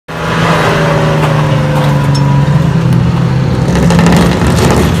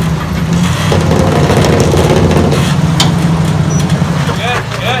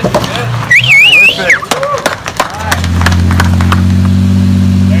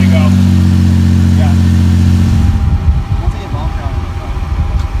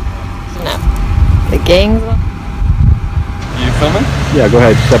gangs. You filming? Yeah, go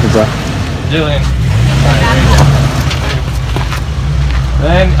ahead. Step inside. Jillian. Alright, there you go.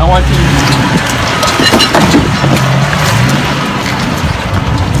 Then I want you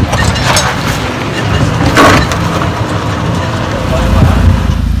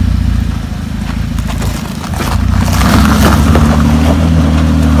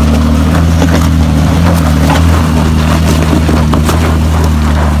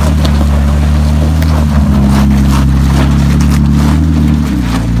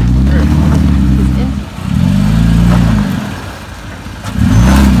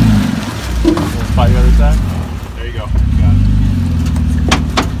by the other side. There you go. Got it.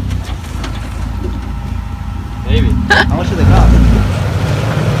 Maybe. How much do they cost?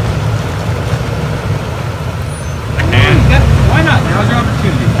 And Why not? Now's your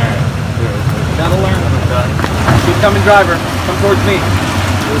opportunity. alright. Gotta learn. Keep coming, driver. Come towards me.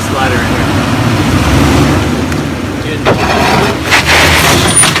 There's a slider in here.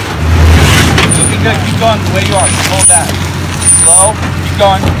 Looking good. Keep going the way you are. Hold that. Slow. Keep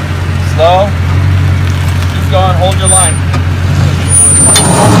going. Slow. Keep going. Hold your line.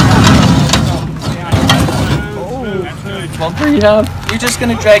 Well, rehab. You're just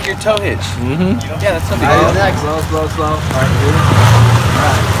gonna drag your toe hitch. Mm-hmm. Yeah, that's something. Right, next. Slow, slow, slow. All right, ready?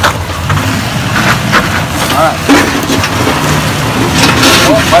 All right.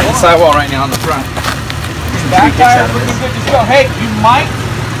 Oh, right in the sidewall right now on the front. Back tire looking good. Just go. Hey, you might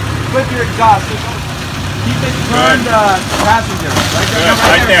flip your exhaust. So keep it turned passenger. Right there. Good.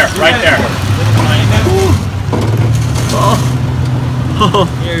 Right there. Right there. Oh,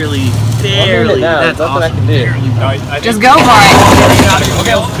 barely. That's nothing I awesome. can do. No, I Just go for it.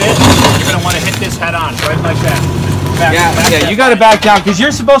 Okay, you're gonna want to hit this head on, right like that. Back, Yeah, you gotta back down because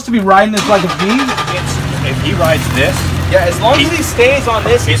you're supposed to be riding this like a V. If he rides this, Yeah, as long as he stays on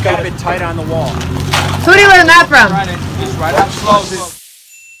this, he's got it tight on the wall. Who do you learn that from? Just ride out slow.